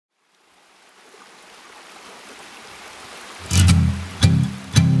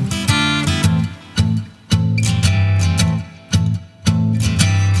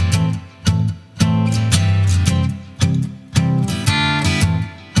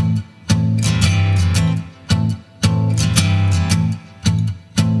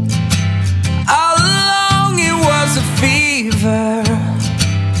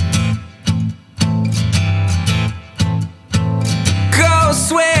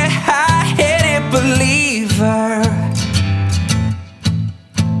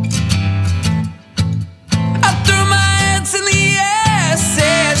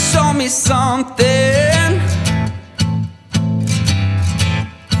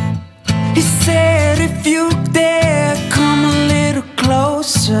He said, if you dare, come a little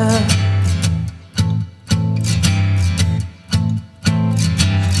closer.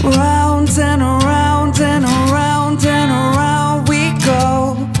 Round and around and around and around we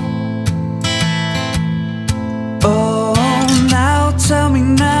go. Oh, now tell me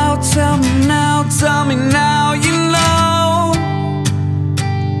now, tell me now, tell me now you know.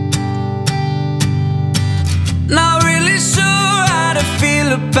 Not really sure how to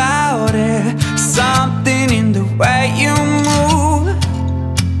feel about it. Something in the way you move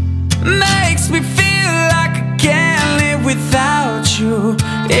makes me feel like I can't live without you.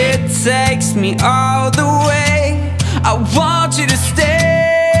 It takes me all the way. I want you to stay.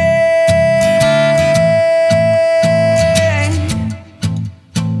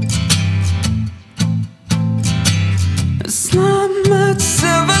 It's not much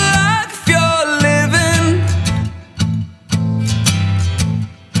of a life you're living.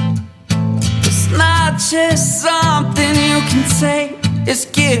 It's not just something you can take, it's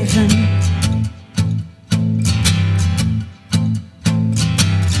given.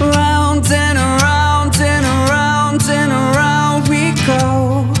 Round and around and around and around we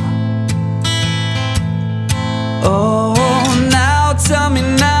go. Oh, now tell me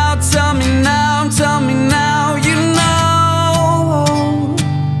now, tell me now, tell me now you know.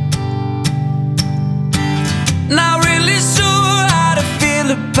 Not really sure how to feel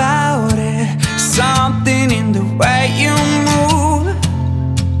about it. Something in the way you move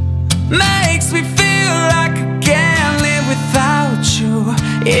makes me feel like I can't live without you.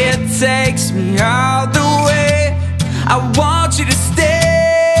 It takes me all the way. I want you to stay.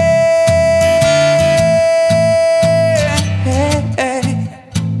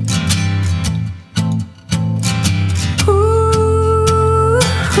 Ooh,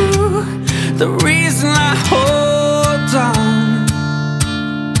 the reason I hold on.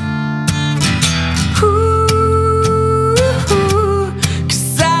 Ooh,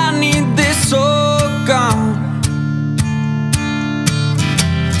 'cause I need this all gone.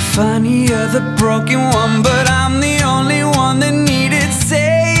 Funny, you're the broken one, but I'm the only one that needed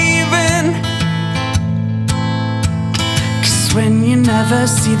saving. 'Cause when you never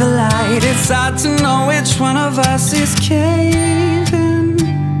see the light, it's hard to know which one of us is caving.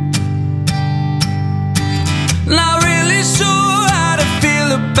 Not really sure how to feel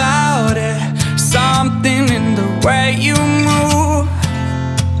about it. Something in the way you move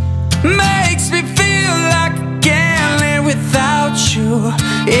makes me feel like I can't live without you.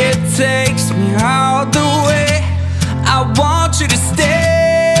 It takes me all the way. I want you to stay.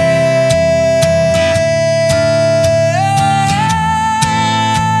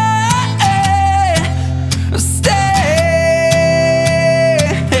 Stay.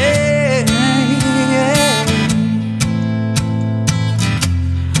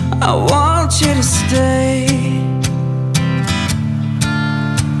 I want you to stay.